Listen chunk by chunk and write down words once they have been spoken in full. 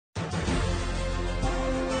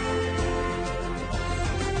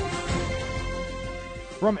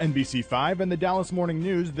From NBC5 and the Dallas Morning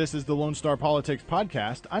News, this is the Lone Star Politics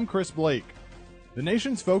Podcast. I'm Chris Blake. The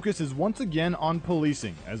nation's focus is once again on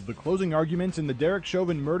policing, as the closing arguments in the Derek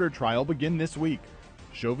Chauvin murder trial begin this week.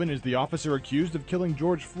 Chauvin is the officer accused of killing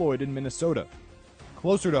George Floyd in Minnesota.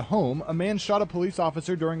 Closer to home, a man shot a police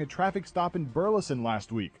officer during a traffic stop in Burleson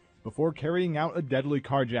last week, before carrying out a deadly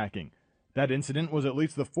carjacking. That incident was at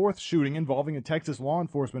least the fourth shooting involving a Texas law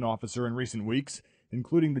enforcement officer in recent weeks,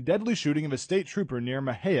 including the deadly shooting of a state trooper near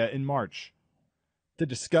Mejia in March. To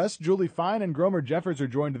discuss, Julie Fine and Gromer Jeffers are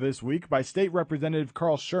joined this week by State Representative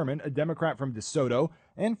Carl Sherman, a Democrat from DeSoto,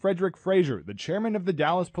 and Frederick Frazier, the chairman of the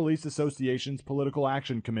Dallas Police Association's Political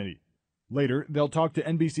Action Committee. Later, they'll talk to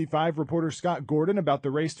NBC5 reporter Scott Gordon about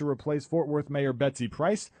the race to replace Fort Worth Mayor Betsy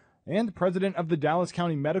Price, and President of the Dallas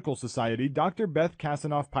County Medical Society, Dr. Beth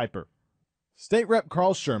Kassanoff-Piper. State Rep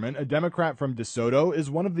Carl Sherman, a Democrat from DeSoto,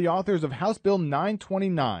 is one of the authors of House Bill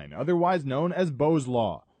 929, otherwise known as Bo's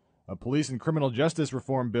Law, a police and criminal justice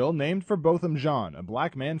reform bill named for Botham Jean, a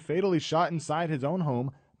black man fatally shot inside his own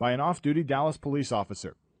home by an off-duty Dallas police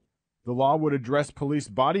officer. The law would address police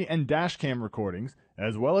body and dash cam recordings,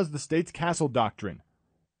 as well as the state's castle doctrine.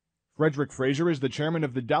 Frederick Frazier is the chairman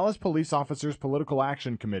of the Dallas Police Officers Political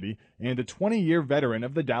Action Committee and a 20-year veteran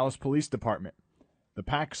of the Dallas Police Department. The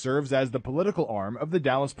PAC serves as the political arm of the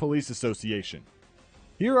Dallas Police Association.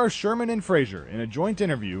 Here are Sherman and Frazier in a joint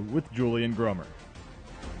interview with Julian Gromer.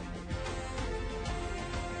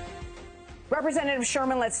 Representative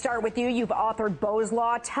Sherman, let's start with you. You've authored Bo's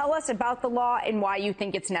Law. Tell us about the law and why you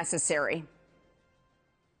think it's necessary.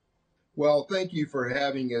 Well, thank you for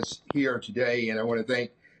having us here today, and I want to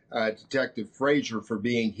thank Detective Frazier for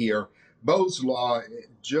being here. Bo's Law,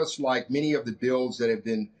 just like many of the bills that have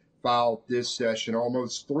been filed this session,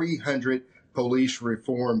 almost 300 police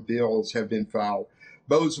reform bills have been filed.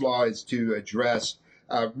 Bo's Law is to address,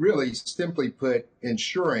 really simply put,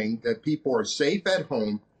 ensuring that people are safe at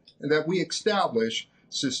home and that we establish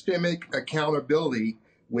systemic accountability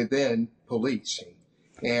within policing.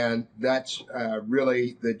 And that's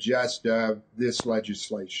really the gist of this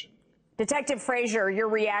legislation. Detective Frazier, your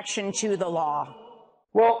reaction to the law.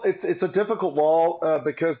 Well, it's a difficult law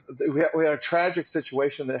because we had a tragic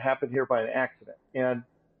situation that happened here by an accident, and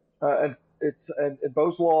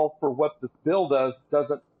Bo's Law, for what this bill does,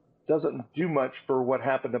 doesn't do much for what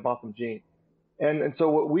happened to Botham Jean, and so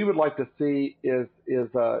what we would like to see is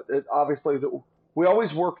obviously that we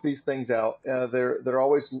always work these things out. They're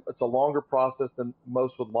always, it's a longer process than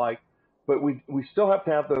most would like, but we still have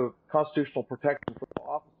to have the constitutional protection for the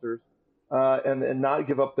officers. And not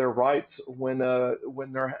give up their rights when they're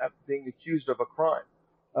being accused of a crime.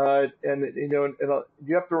 And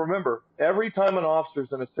you have to remember, every time an officer's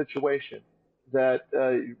in a situation that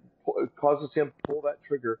causes him to pull that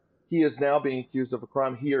trigger, he is now being accused of a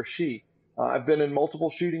crime, he or she. I've been in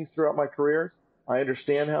multiple shootings throughout my careers. I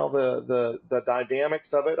understand how the dynamics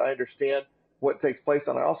of it. I understand what takes place,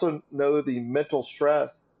 and I also know the mental stress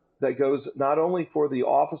that goes not only for the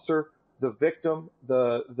officer, the victim,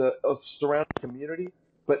 the surrounding community,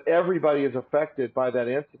 but everybody is affected by that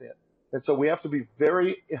incident. And so we have to be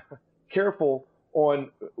very careful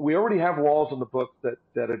on, we already have laws in the books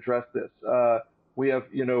that address this. We have,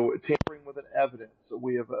 tampering with an evidence.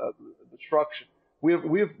 We have obstruction.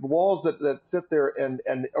 We have laws that sit there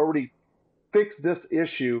and already fix this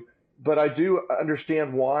issue, but I do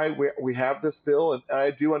understand why we have this bill, and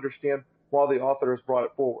I do understand why the author has brought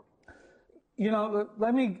it forward.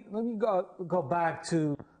 Let me go back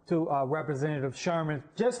to Representative Sherman,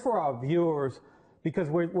 just for our viewers, because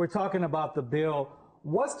we're talking about the bill.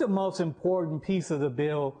 What's the most important piece of the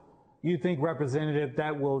bill you think, Representative,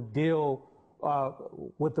 that will deal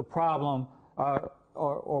with the problem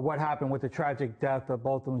or what happened with the tragic death of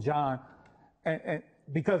Botham Jean? And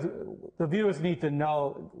because the viewers need to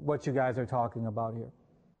know what you guys are talking about here.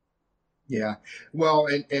 Yeah, well,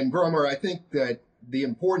 and Gromer, I think that the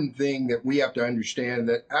important thing that we have to understand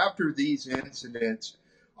that after these incidents,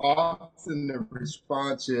 often the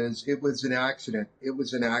response is, it was an accident. It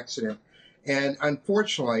was an accident. And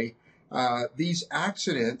unfortunately, these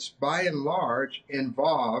accidents, by and large,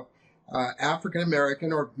 involve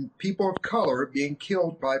African-American or people of color being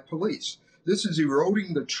killed by police. This is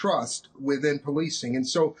eroding the trust within policing. And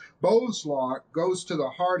so Bo's Law goes to the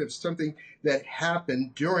heart of something that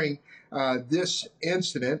happened during this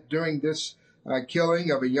incident, during this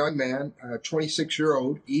killing of a young man, a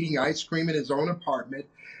 26-year-old, eating ice cream in his own apartment.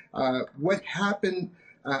 What happened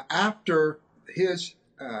after his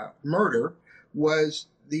murder was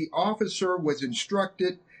the officer was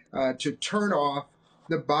instructed to turn off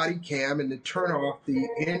the body cam and to turn off the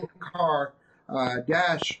in-car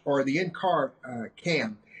dash or the in-car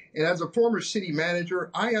cam. And as a former city manager,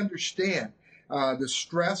 I understand the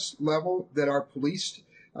stress level that our police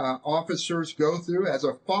officers go through. As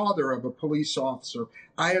a father of a police officer,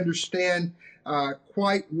 I understand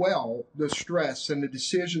quite well the stress and the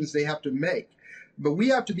decisions they have to make. But we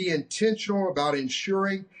have to be intentional about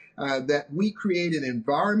ensuring that we create an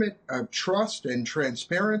environment of trust and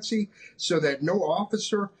transparency so that no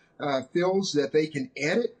officer feels that they can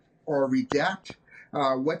edit or redact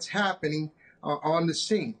what's happening on the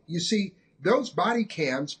scene. You see, those body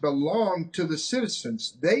cams belong to the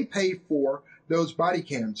citizens. They pay for those body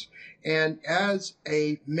cams. And as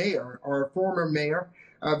a mayor or a former mayor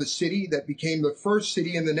of a city that became the first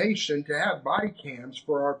city in the nation to have body cams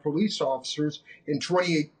for our police officers in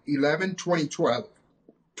 2011,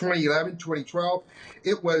 2012,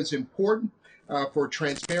 it was important for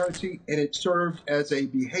transparency, and it served as a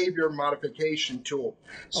behavior modification tool.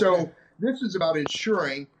 So this is about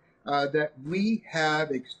ensuring that we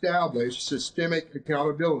have established systemic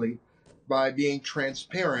accountability by being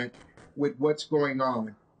transparent with what's going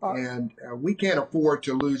on. And we can't afford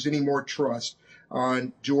to lose any more trust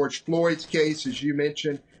on George Floyd's case, as you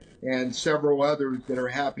mentioned, and several others that are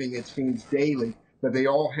happening, it seems, daily. But they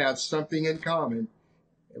all have something in common.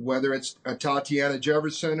 Whether it's Tatiana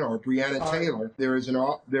Jefferson or Breonna Taylor,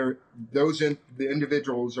 the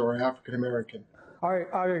individuals are African American. All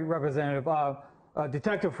right, Representative.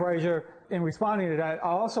 Detective Frazier, in responding to that, I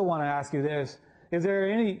also want to ask you this. Is there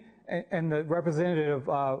any, and the representative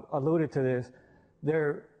alluded to this,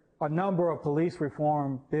 there are a number of police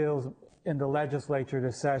reform bills in the legislature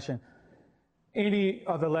this session. Any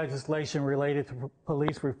of the legislation related to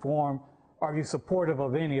police reform, are you supportive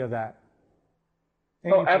of any of that?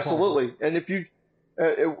 Oh, absolutely. And if you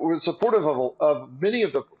we're supportive of many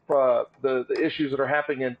of the issues that are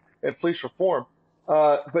happening in police reform,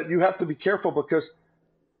 but you have to be careful because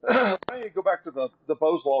I need to go back to the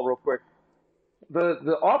Bose law real quick.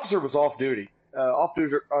 The officer was off duty.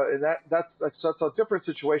 And that's a different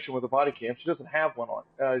situation with a body cam. She doesn't have one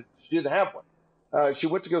on. She didn't have one. She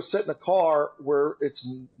went to go sit in a car where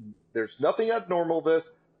there's nothing abnormal. This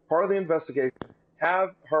part of the investigation.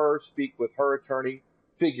 Have her speak with her attorney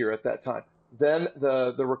figure at that time. Then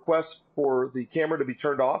the request for the camera to be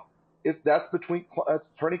turned off, that's between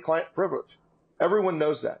attorney-client privilege. Everyone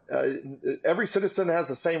knows that. Every citizen has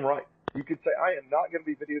the same right. You could say, I am not going to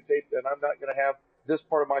be videotaped, and I'm not going to have this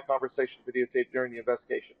part of my conversation videotaped during the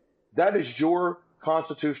investigation. That is your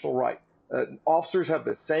constitutional right. Officers have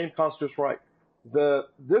the same constitutional right.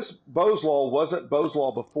 This Bose law wasn't Bose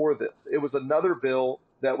law before this. It was another bill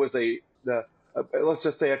that was let's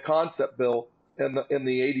just say a concept bill in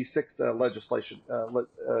the 86 legislation,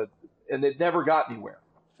 and it never got anywhere.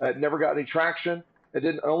 It never got any traction.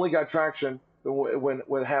 It only got traction when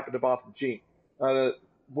it happened to Botham Jean.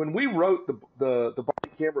 When we wrote the body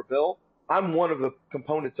camera bill, I'm one of the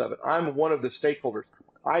components of it. I'm one of the stakeholders.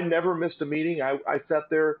 I never missed a meeting. I sat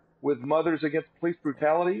there with Mothers Against Police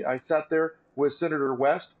Brutality. I sat there with Senator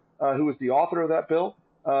West, who was the author of that bill.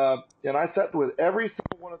 And I sat with every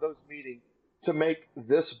single one of those meetings to make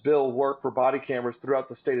this bill work for body cameras throughout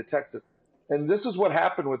the state of Texas. And this is what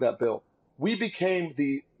happened with that bill. We became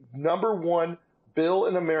the #1 bill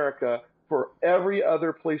in America for every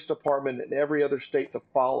other police department in every other state to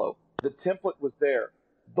follow. The template was there.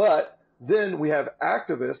 But then we have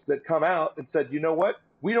activists that come out and said, you know what?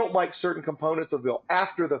 We don't like certain components of the bill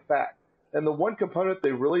after the fact. And the one component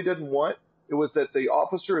they really didn't want, it was that the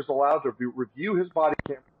officer is allowed to review his body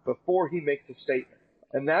camera before he makes a statement.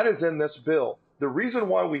 And that is in this bill. The reason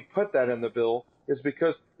why we put that in the bill is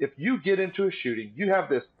because if you get into a shooting, you have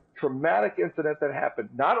this traumatic incident that happened,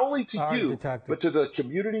 not only to you, but to the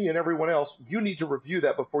community and everyone else. You need to review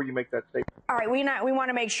that before you make that statement. All right, we want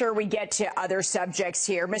to make sure we get to other subjects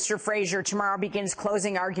here. Mr. Frazier, tomorrow begins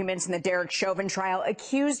closing arguments in the Derek Chauvin trial,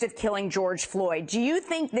 accused of killing George Floyd. Do you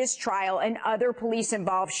think this trial and other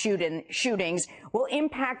police-involved shootings will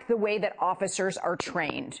impact the way that officers are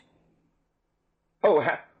trained? Oh,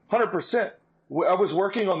 100%. I was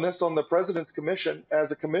working on this on the President's Commission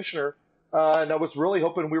as a commissioner, and I was really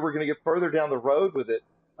hoping we were going to get further down the road with it.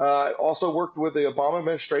 I also worked with the Obama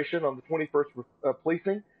administration on the 21st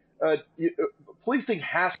policing. Policing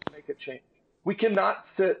has to make a change. We cannot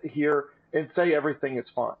sit here and say everything is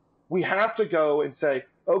fine. We have to go and say,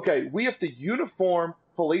 okay, we have to uniform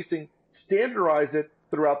policing, standardize it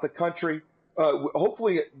throughout the country.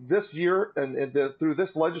 Hopefully this year and through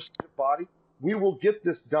this legislative body, we will get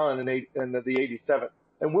this done in the 87th.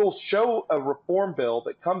 And we'll show a reform bill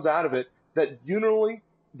that comes out of it that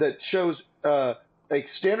shows a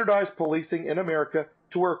standardized policing in America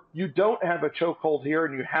to where you don't have a chokehold here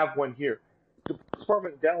and you have one here. The police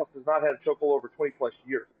department in Dallas has not had a chokehold over 20 plus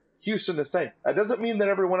years. Houston the same. That doesn't mean that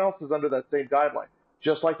everyone else is under that same guideline.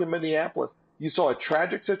 Just like in Minneapolis, you saw a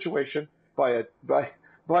tragic situation by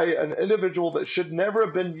an individual that should never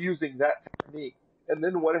have been using that technique. And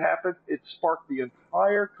then what happened? It sparked the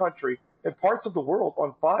entire country and parts of the world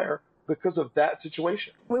on fire because of that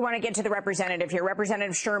situation. We want to get to the representative here.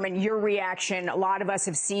 Representative Sherman, your reaction. A lot of us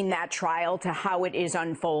have seen that trial to how it is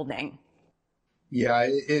unfolding. Yeah,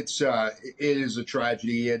 it is a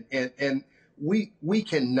tragedy, and we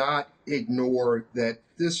cannot ignore that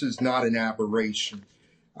this is not an aberration.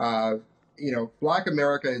 Black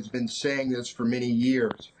America has been saying this for many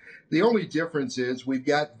years. The only difference is we've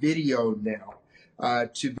got video now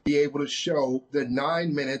to be able to show the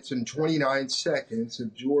 9 minutes and 29 seconds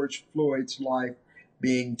of George Floyd's life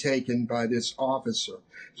being taken by this officer.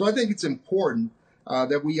 So I think it's important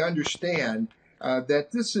that we understand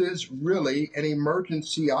that this is really an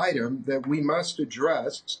emergency item that we must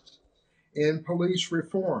address in police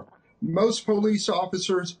reform. Most police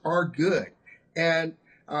officers are good, and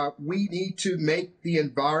we need to make the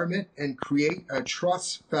environment and create a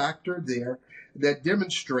trust factor there that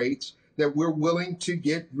demonstrates that we're willing to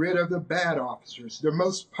get rid of the bad officers. The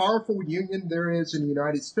most powerful union there is in the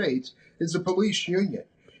United States is the police union.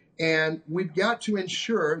 And we've got to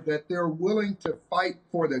ensure that they're willing to fight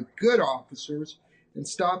for the good officers and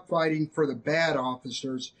stop fighting for the bad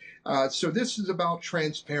officers. So this is about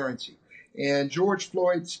transparency. And George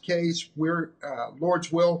Floyd's case,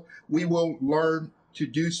 Lord's will, we will learn to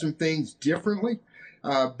do some things differently.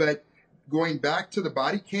 But going back to the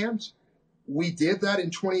body cams, we did that in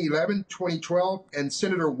 2011, 2012, and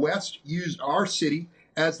Senator West used our city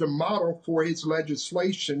as the model for his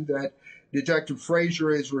legislation that Detective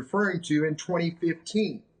Frazier is referring to in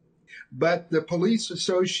 2015. But the Police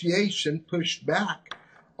Association pushed back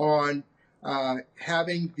on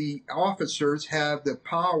having the officers have the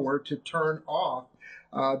power to turn off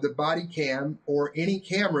the body cam or any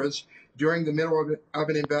cameras during the middle of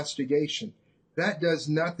an investigation. That does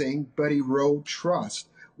nothing but erode trust.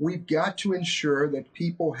 We've got to ensure that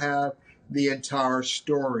people have the entire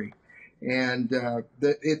story. And that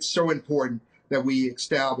it's so important that we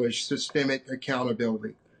establish systemic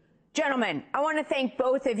accountability. Gentlemen, I want to thank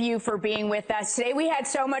both of you for being with us today. We had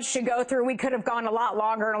so much to go through. We could have gone a lot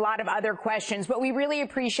longer and a lot of other questions, but we really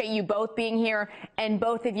appreciate you both being here and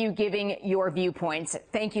both of you giving your viewpoints.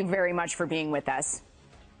 Thank you very much for being with us.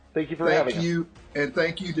 Thank you for having us. Thank you, and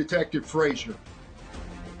thank you, Detective Frazier.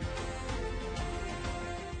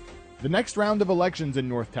 The next round of elections in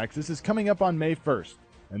North Texas is coming up on May 1st,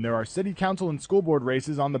 and there are city council and school board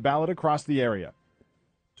races on the ballot across the area.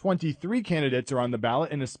 23 candidates are on the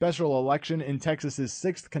ballot in a special election in Texas's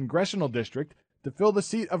 6th congressional district to fill the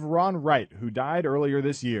seat of Ron Wright, who died earlier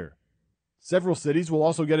this year. Several cities will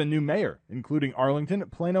also get a new mayor, including Arlington,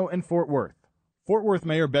 Plano, and Fort Worth. Fort Worth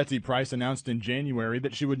Mayor Betsy Price announced in January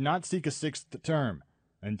that she would not seek a 6th term,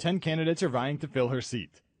 and 10 candidates are vying to fill her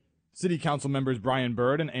seat. City Council members Brian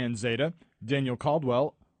Byrd and Ann Zeta, Daniel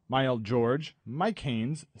Caldwell, Mayoral George, Mike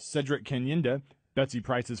Haynes, Cedric Kenyinda, Betsy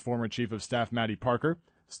Price's former Chief of Staff Maddie Parker,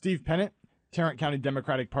 Steve Pennant, Tarrant County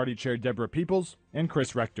Democratic Party Chair Deborah Peoples, and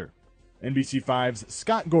Chris Rector. NBC5's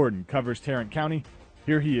Scott Gordon covers Tarrant County.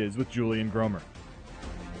 Here he is with Julian Gromer.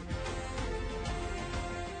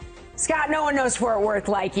 Scott, no one knows Fort Worth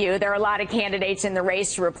like you. There are a lot of candidates in the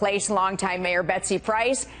race to replace longtime Mayor Betsy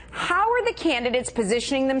Price. How are the candidates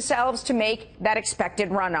positioning themselves to make that expected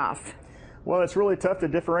runoff? Well, it's really tough to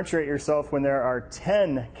differentiate yourself when there are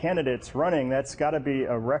 10 candidates running. That's got to be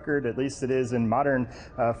a record, at least it is in modern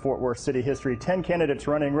Fort Worth City history. 10 candidates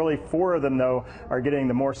running. Really, 4 of them, though, are getting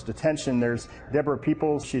the most attention. There's Deborah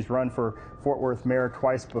Peoples. She's run for Fort Worth mayor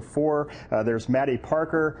twice before. There's Maddie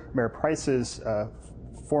Parker, Mayor Price's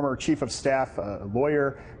former chief of staff,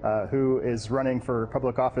 lawyer, who is running for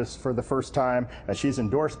public office for the first time. She's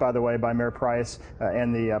endorsed, by the way, by Mayor Price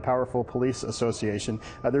and the powerful Police Association.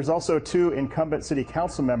 There's also 2 incumbent city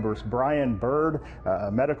council members, Brian Byrd, a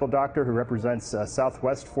medical doctor who represents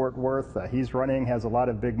Southwest Fort Worth. He's running, has a lot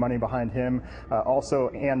of big money behind him. Also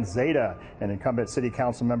Ann Zeta, an incumbent city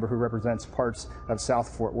council member who represents parts of South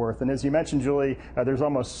Fort Worth. And as you mentioned, Julie, there's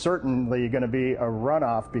almost certainly going to be a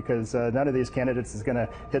runoff because none of these candidates is going to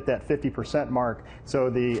hit that 50% mark. So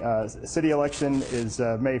the city election is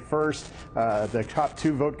May 1st. The top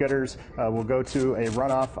 2 vote getters will go to a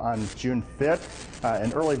runoff on June 5th.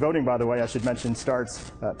 And early voting, by the way, I should mention,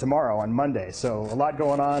 starts tomorrow on Monday. So a lot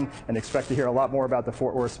going on, and expect to hear a lot more about the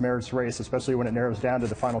Fort Worth mayor's race, especially when it narrows down to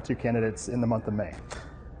the final 2 candidates in the month of May.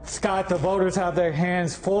 Scott, the voters have their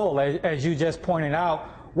hands full, as you just pointed out.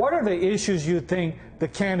 What are the issues you think the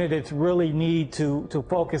candidates really need to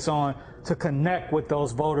focus on to connect with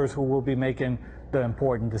those voters who will be making the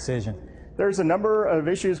important decision? There's a number of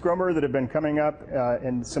issues, Gromer, that have been coming up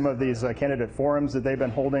in some of these candidate forums that they've been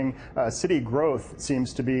holding. City growth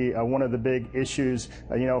seems to be one of the big issues.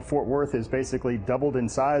 Fort Worth has basically doubled in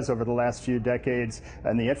size over the last few decades,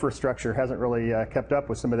 and the infrastructure hasn't really kept up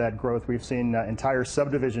with some of that growth. We've seen entire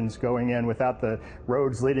subdivisions going in without the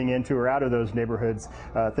roads leading into or out of those neighborhoods,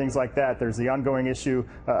 things like that. There's the ongoing issue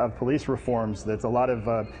of police reforms that a lot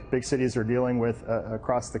of big cities are dealing with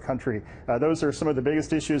across the country. Those are some of the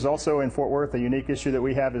biggest issues. Also in Fort Worth, a unique issue that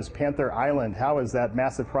we have is Panther Island. How is that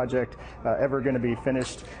massive project ever going to be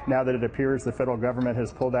finished now that it appears the federal government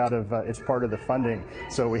has pulled out of its part of the funding?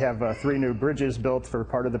 So we have 3 new bridges built for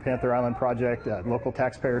part of the Panther Island project. Local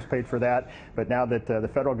taxpayers paid for that. But now that the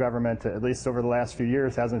federal government, at least over the last few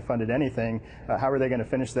years, hasn't funded anything, how are they going to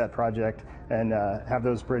finish that project and have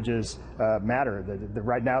those bridges matter?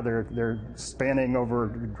 Right now they're spanning over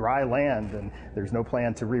dry land, and there's no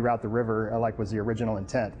plan to reroute the river like was the original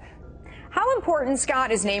intent. How important, Scott,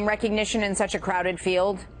 is name recognition in such a crowded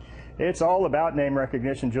field? It's all about name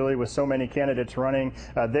recognition, Julie, with so many candidates running.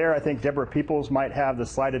 I think Deborah Peoples might have the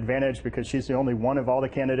slight advantage because she's the only one of all the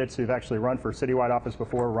candidates who've actually run for citywide office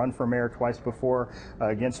before, run for mayor twice before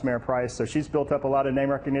against Mayor Price. So she's built up a lot of name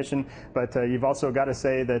recognition. But you've also got to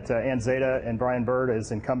say that Ann Zeta and Brian Byrd,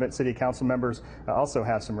 as incumbent city council members, also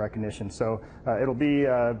have some recognition. So it'll be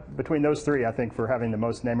between those 3, I think, for having the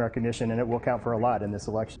most name recognition, and it will count for a lot in this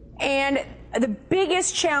election. And the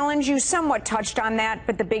biggest challenge, you somewhat touched on that,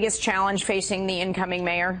 but the biggest challenge facing the incoming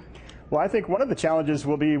mayor? Well, I think one of the challenges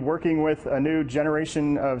will be working with a new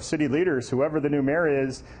generation of city leaders. Whoever the new mayor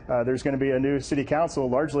is, there's going to be a new city council,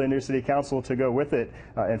 largely a new city council to go with it.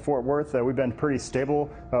 In Fort Worth, we've been pretty stable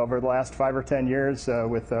over the last 5 or 10 years.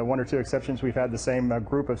 With 1 or 2 exceptions, we've had the same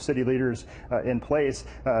group of city leaders in place.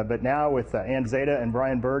 But now with Ann Zeta and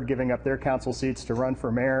Brian Byrd giving up their council seats to run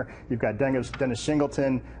for mayor, you've got Dennis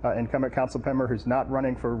Shingleton, incumbent council member who's not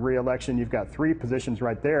running for re-election. You've got 3 positions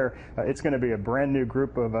right there. It's going to be a brand new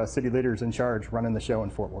group of city leaders in charge running the show in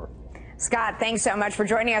Fort Worth. Scott, thanks so much for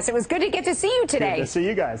joining us. It was good to get to see you today. Good to see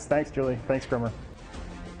you guys. Thanks, Julie. Thanks, Gromer.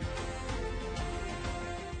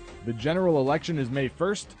 The general election is May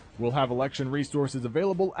 1st. We'll have election resources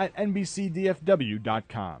available at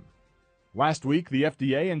NBCDFW.com. Last week, the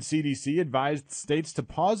FDA and CDC advised states to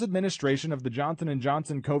pause administration of the Johnson &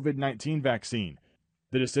 Johnson COVID-19 vaccine.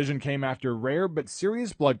 The decision came after rare but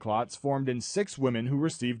serious blood clots formed in 6 women who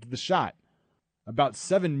received the shot. About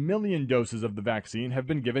 7 million doses of the vaccine have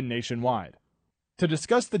been given nationwide. To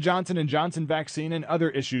discuss the Johnson & Johnson vaccine and other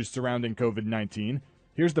issues surrounding COVID-19,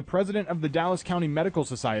 here's the president of the Dallas County Medical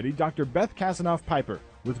Society, Dr. Beth Kassanoff-Piper,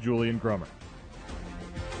 with Julian Gromer.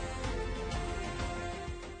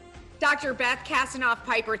 Dr. Beth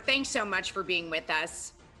Kassanoff-Piper, thanks so much for being with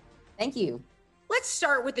us. Thank you. Let's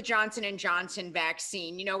start with the Johnson & Johnson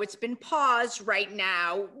vaccine. It's been paused right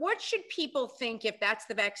now. What should people think if that's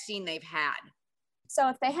the vaccine they've had? So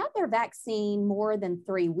if they had their vaccine more than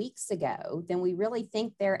 3 weeks ago, then we really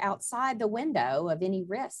think they're outside the window of any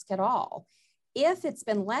risk at all. If it's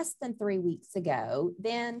been less than 3 weeks ago,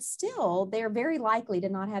 then still they're very likely to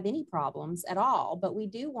not have any problems at all. But we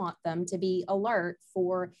do want them to be alert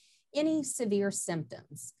for any severe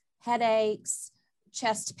symptoms, headaches,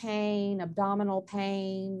 chest pain, abdominal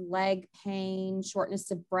pain, leg pain, shortness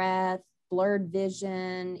of breath, blurred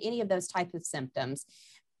vision, any of those types of symptoms.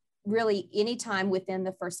 Really anytime within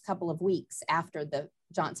the first couple of weeks after the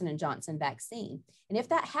Johnson & Johnson vaccine. And if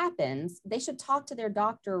that happens, they should talk to their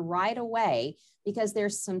doctor right away because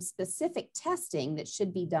there's some specific testing that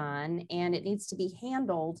should be done and it needs to be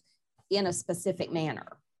handled in a specific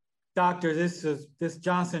manner. Doctor, this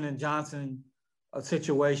Johnson & Johnson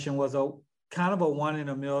situation was a kind of a 1 in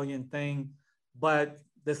a million thing, but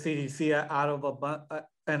the CDC, out of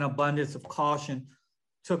an abundance of caution,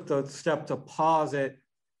 took the step to pause it.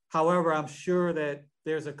 However, I'm sure that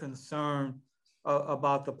there's a concern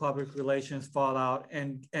about the public relations fallout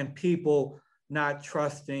and people not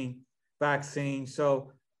trusting vaccines.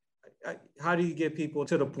 So how do you get people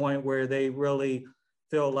to the point where they really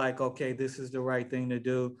feel like, okay, this is the right thing to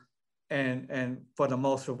do? And for the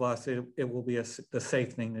most of us, it will be the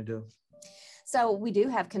safe thing to do. So we do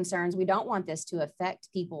have concerns. We don't want this to affect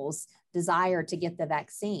people's desire to get the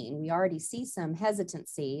vaccine. We already see some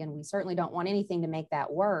hesitancy, and we certainly don't want anything to make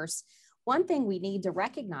that worse. One thing we need to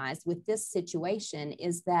recognize with this situation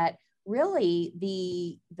is that really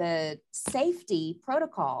the safety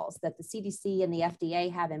protocols that the CDC and the FDA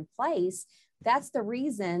have in place, that's the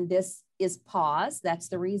reason this is paused. That's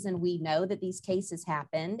the reason we know that these cases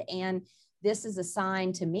happened. And this is a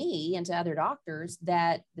sign to me and to other doctors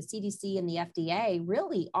that the CDC and the FDA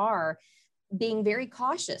really are being very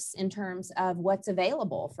cautious in terms of what's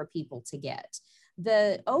available for people to get.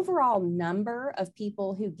 The overall number of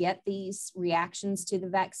people who get these reactions to the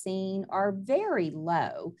vaccine are very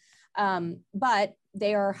low, but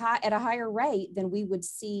they are at a higher rate than we would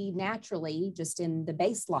see naturally just in the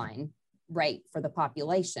baseline rate for the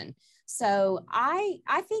population. So I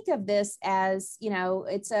think of this as,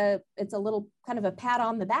 it's a little kind of a pat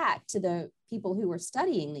on the back to the people who are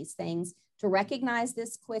studying these things to recognize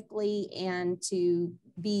this quickly and to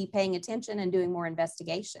be paying attention and doing more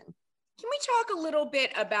investigation. Can we talk a little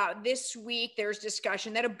bit about this week? There's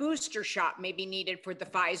discussion that a booster shot may be needed for the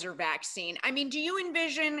Pfizer vaccine. I mean, do you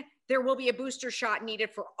envision there will be a booster shot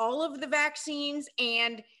needed for all of the vaccines?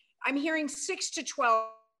 And I'm hearing 6 to 12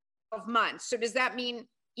 months. So does that mean,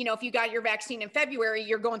 if you got your vaccine in February,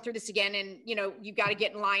 you're going through this again and, you've got to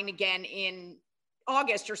get in line again in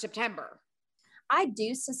August or September? I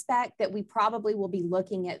do suspect that we probably will be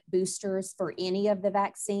looking at boosters for any of the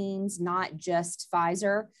vaccines, not just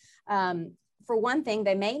Pfizer. For one thing,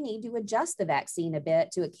 they may need to adjust the vaccine a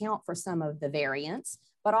bit to account for some of the variants,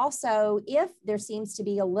 but also if there seems to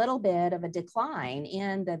be a little bit of a decline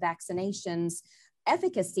in the vaccination's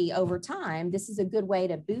efficacy over time, this is a good way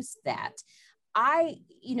to boost that. I'm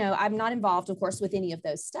not involved, of course, with any of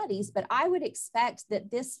those studies, but I would expect that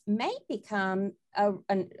this may become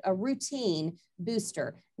a routine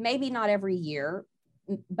booster, maybe not every year,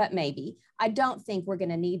 but maybe. I don't think we're going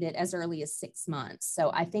to need it as early as 6 months. So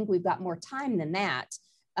I think we've got more time than that,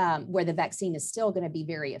 where the vaccine is still going to be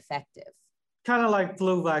very effective. Kind of like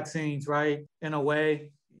flu vaccines, right? In a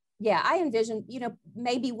way. Yeah, I envision,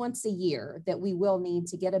 maybe once a year that we will need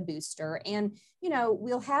to get a booster. And,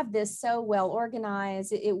 we'll have this so well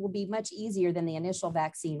organized, it will be much easier than the initial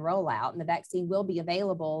vaccine rollout. And the vaccine will be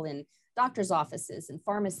available in doctors' offices and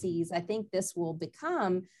pharmacies. I think this will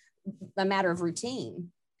become a matter of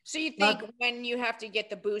routine. So you think when you have to get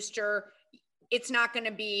the booster, it's not going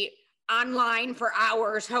to be online for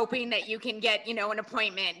hours hoping that you can get, an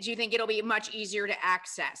appointment? Do you think it'll be much easier to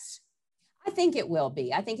access? I think it will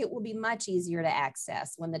be. I think it will be much easier to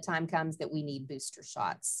access when the time comes that we need booster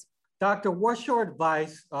shots. Doctor, what's your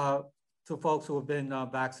advice to folks who have been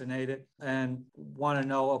vaccinated and want to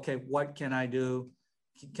know, okay, what can I do?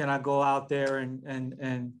 Can I go out there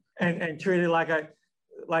and treat it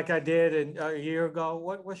like I did a year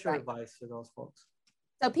ago? What's your advice to those folks?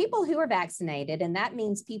 So people who are vaccinated, and that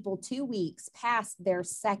means people 2 weeks past their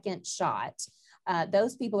second shot,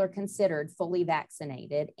 those people are considered fully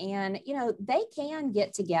vaccinated. And, they can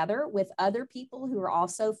get together with other people who are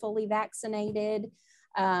also fully vaccinated.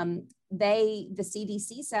 The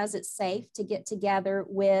CDC says it's safe to get together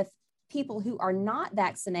with people who are not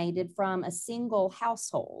vaccinated from a single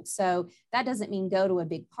household. So that doesn't mean go to a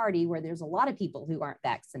big party where there's a lot of people who aren't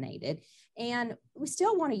vaccinated. And we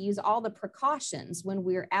still want to use all the precautions when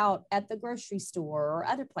we're out at the grocery store or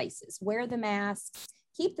other places. Wear the masks,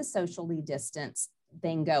 keep the socially distanced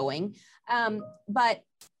thing going. But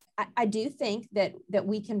I do think that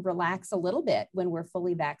we can relax a little bit when we're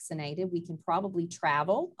fully vaccinated. We can probably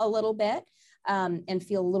travel a little bit and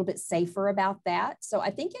feel a little bit safer about that. So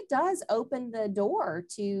I think it does open the door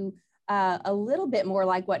to a little bit more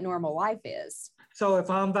like what normal life is. So if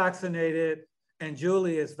I'm vaccinated and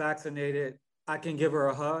Julie is vaccinated, I can give her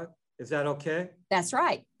a hug. Is that okay? That's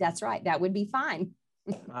right. That's right. That would be fine.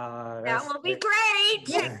 That will be great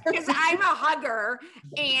because I'm a hugger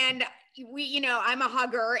and I'm a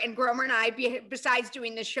hugger, and Gromer and I, besides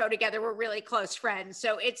doing this show together, we're really close friends.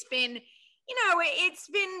 So it's been,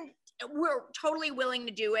 we're totally willing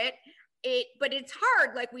to do it. But it's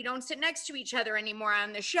hard. Like, we don't sit next to each other anymore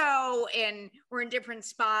on the show, and we're in different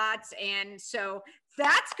spots. And so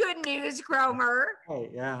that's good news, Gromer. Oh,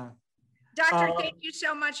 yeah. Doctor, thank you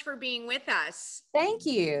so much for being with us. Thank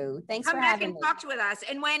you. Thanks for having me. Come back and talk with us.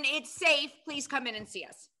 And when it's safe, please come in and see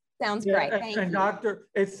us. Sounds great. Thank you. And Doctor,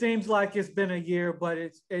 it seems like it's been a year, but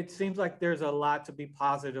it seems like there's a lot to be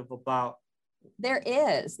positive about. There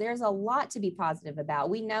is. There's a lot to be positive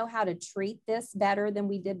about. We know how to treat this better than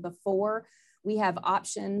we did before. We have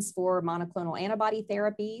options for monoclonal antibody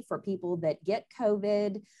therapy for people that get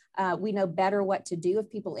COVID. We know better what to do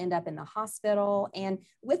if people end up in the hospital. And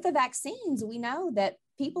with the vaccines, we know that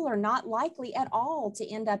people are not likely at all to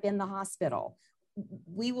end up in the hospital.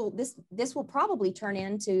 This will probably turn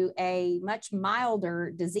into a much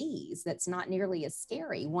milder disease that's not nearly as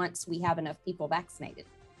scary once we have enough people vaccinated.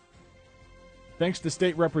 Thanks to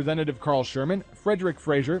State Representative Carl Sherman, Frederick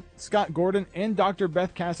Frazier, Scott Gordon, and Dr.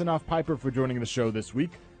 Beth Kassanoff-Piper for joining the show this week.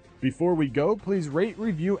 Before we go, please rate,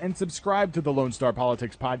 review, and subscribe to the Lone Star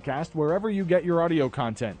Politics podcast wherever you get your audio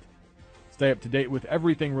content. Stay up to date with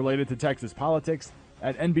everything related to Texas politics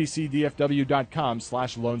at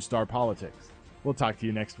nbcdfw.com/LoneStarPolitics. We'll talk to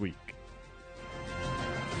you next week.